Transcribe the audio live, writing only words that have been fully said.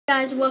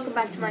Guys, welcome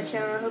back to my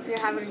channel. I hope you're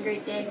having a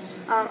great day.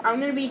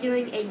 I'm going to be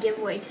doing a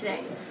giveaway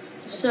today.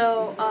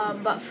 So,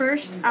 but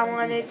first I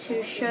wanted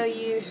to show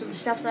you some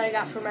stuff that I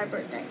got for my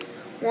birthday.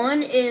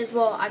 One is,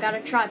 well, I got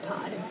a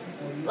tripod,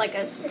 like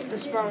the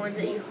small ones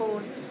that you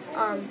hold,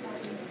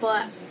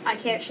 but I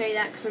can't show you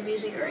that because I'm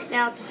using it right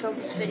now to film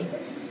this video.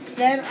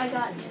 Then I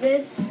got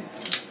this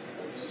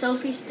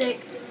selfie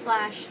stick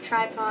 /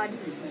 tripod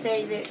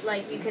thing that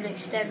like you can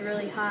extend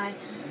really high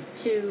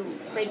to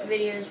make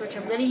videos, which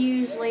I'm going to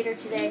use later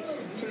today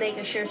to make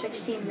a Shure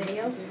 16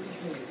 video.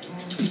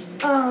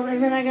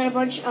 And then I got a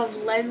bunch of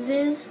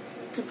lenses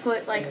to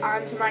put like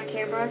onto my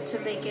camera to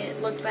make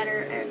it look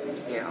better, and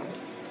you know,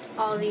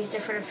 all these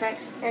different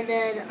effects. And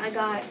then I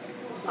got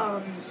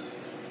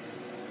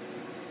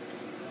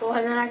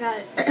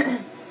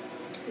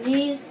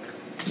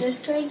this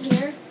thing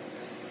here,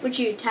 which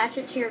you attach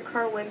it to your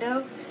car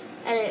window,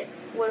 and it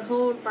would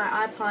hold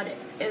my iPod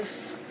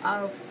if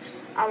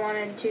I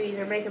wanted to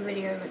either make a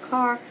video in the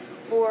car,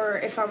 or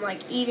if I'm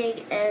like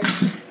eating and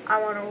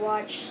I want to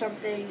watch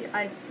something,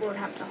 I won't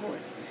have to hold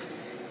it.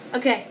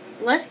 Okay,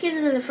 let's get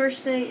into the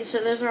first thing.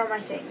 So those are all my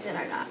things that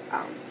I got.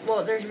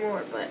 Well, there's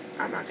more, but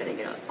I'm not going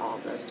to get all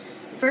of those.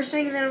 The first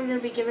thing that I'm going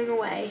to be giving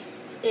away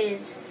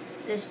is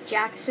this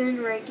Jackson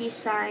Reinke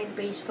signed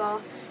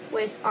baseball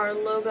with our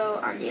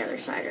logo on the other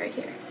side right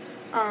here.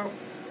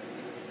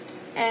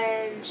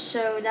 And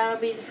so that'll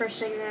be the first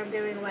thing that I'm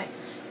giving away.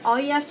 All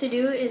you have to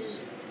do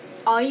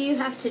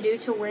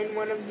to win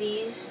one of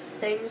these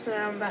things that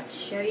I'm about to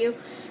show you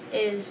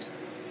is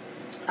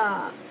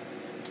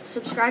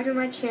subscribe to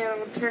my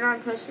channel, turn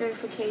on post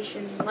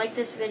notifications, like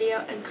this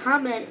video, and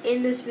comment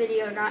in this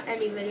video, not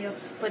any video,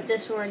 but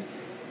this one.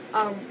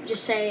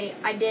 Just say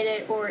I did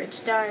it, or it's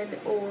done,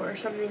 or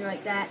something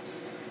like that.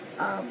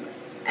 And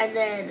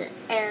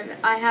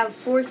I have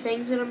 4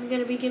 things that I'm going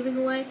to be giving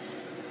away.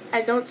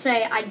 And don't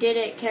say I did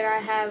it, can I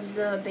have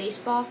the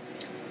baseball?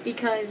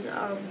 Because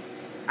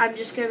I'm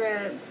just going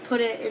to put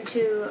it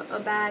into a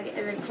bag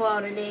and then pull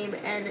out a name,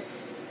 and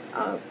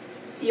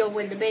you'll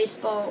win the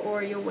baseball,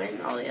 or you'll win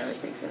all the other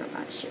things that I'm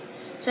about to show.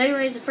 So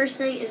anyways, the first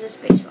thing is this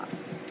baseball.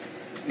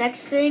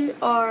 Next thing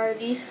are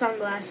these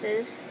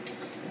sunglasses.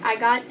 I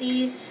got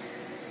these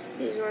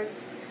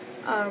ones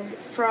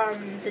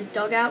from the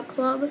Dugout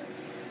Club.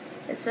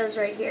 It says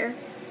right here.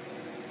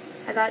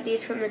 I got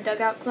these from the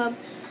Dugout Club,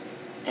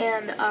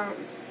 and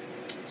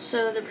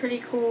so they're pretty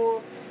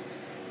cool.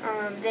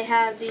 They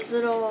have these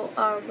little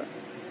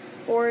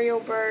Oriole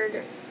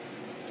bird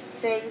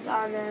things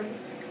on them.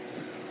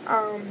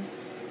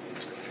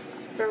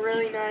 They're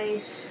really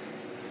nice,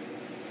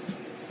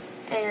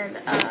 and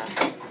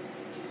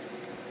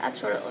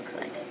that's what it looks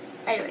like.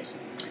 Anyways,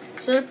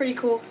 so they're pretty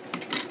cool.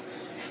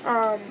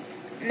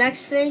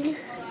 Next thing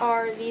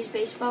are these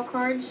baseball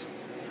cards.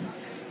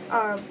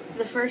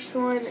 The first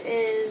one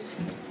is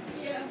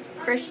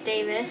Chris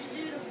Davis.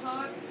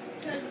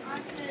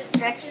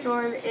 Next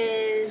one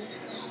is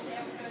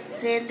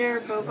Xander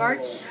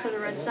Bogaerts for the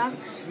Red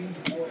Sox.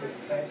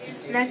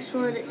 Next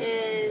one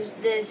is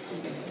this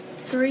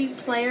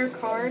 3-player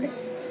card,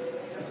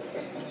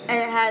 and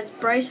it has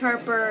Bryce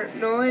Harper,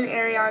 Nolan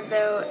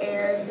Arenado,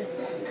 and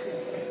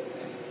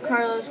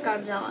Carlos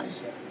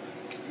Gonzalez.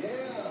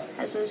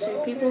 Has those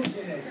 3 people.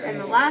 And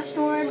the last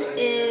one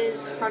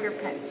is Hunter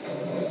Pence.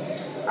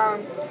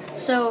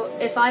 So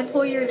if I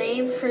pull your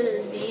name for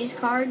these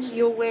cards,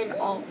 you'll win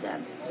all of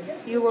them.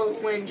 You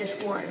won't win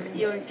just one.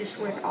 You'll just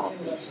win all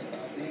of these.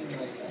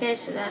 Okay,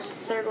 so that's the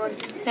third one.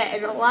 Okay,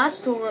 and the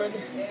last one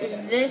is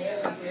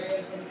this. I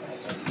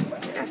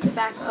have to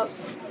back up.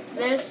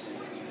 This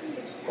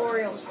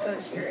Orioles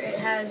poster. It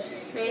has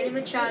Manny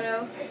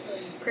Machado,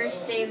 Chris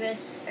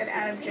Davis, and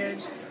Adam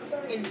Jones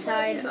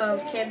inside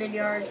of Camden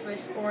Yards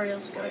with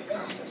Orioles going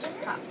across the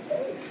top.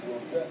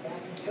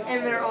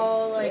 And they're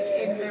all like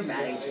in their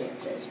batting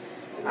stances.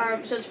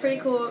 So it's pretty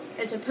cool.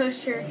 It's a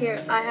poster.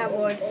 Here, I have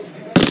one.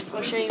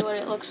 I'll show you what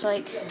it looks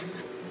like.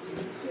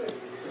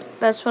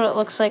 That's what it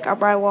looks like on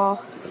my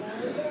wall.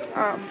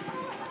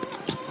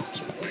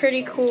 It's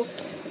pretty cool.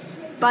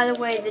 By the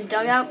way, the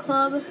Dugout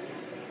Club,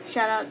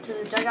 shout out to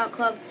the Dugout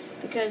Club,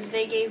 because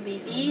they gave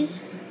me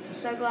these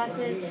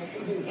sunglasses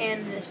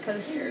and this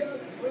poster,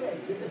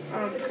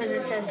 because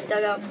it says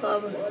Dugout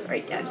Club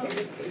right down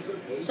here.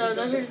 So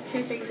those are the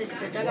 2 things that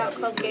the Dugout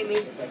Club gave me.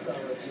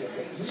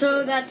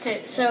 So that's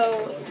it.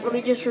 So let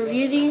me just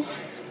review these.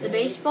 The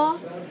baseball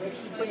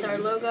with our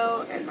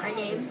logo and my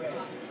name.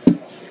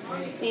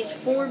 These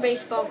 4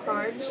 baseball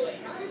cards.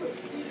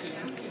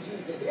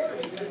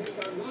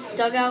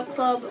 Dugout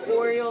Club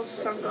Orioles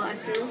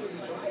sunglasses.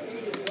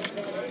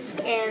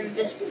 And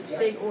this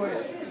big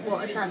Orioles, well,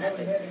 it's not that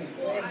big,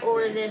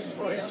 or this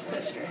Orioles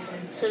poster.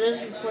 So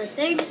those are the 4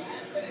 things.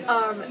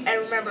 And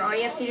remember, all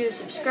you have to do is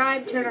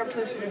subscribe, turn on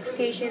post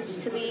notifications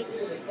to me,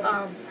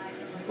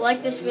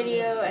 like this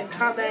video, and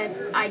comment,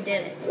 I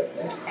did it.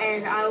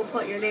 And I will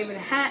put your name in a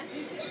hat,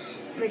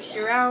 mix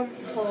it around,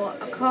 pull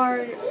a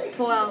card,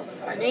 pull out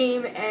a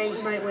name, and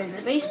you might win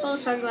the baseball,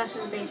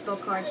 sunglasses, baseball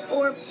cards,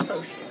 or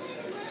poster.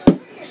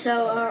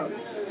 So,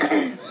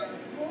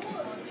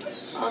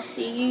 I'll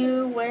see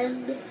you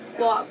when.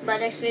 Well, my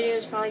next video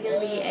is probably going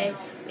to be a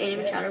Manny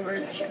Machado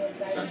version of the show.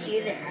 So I'll see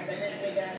you there.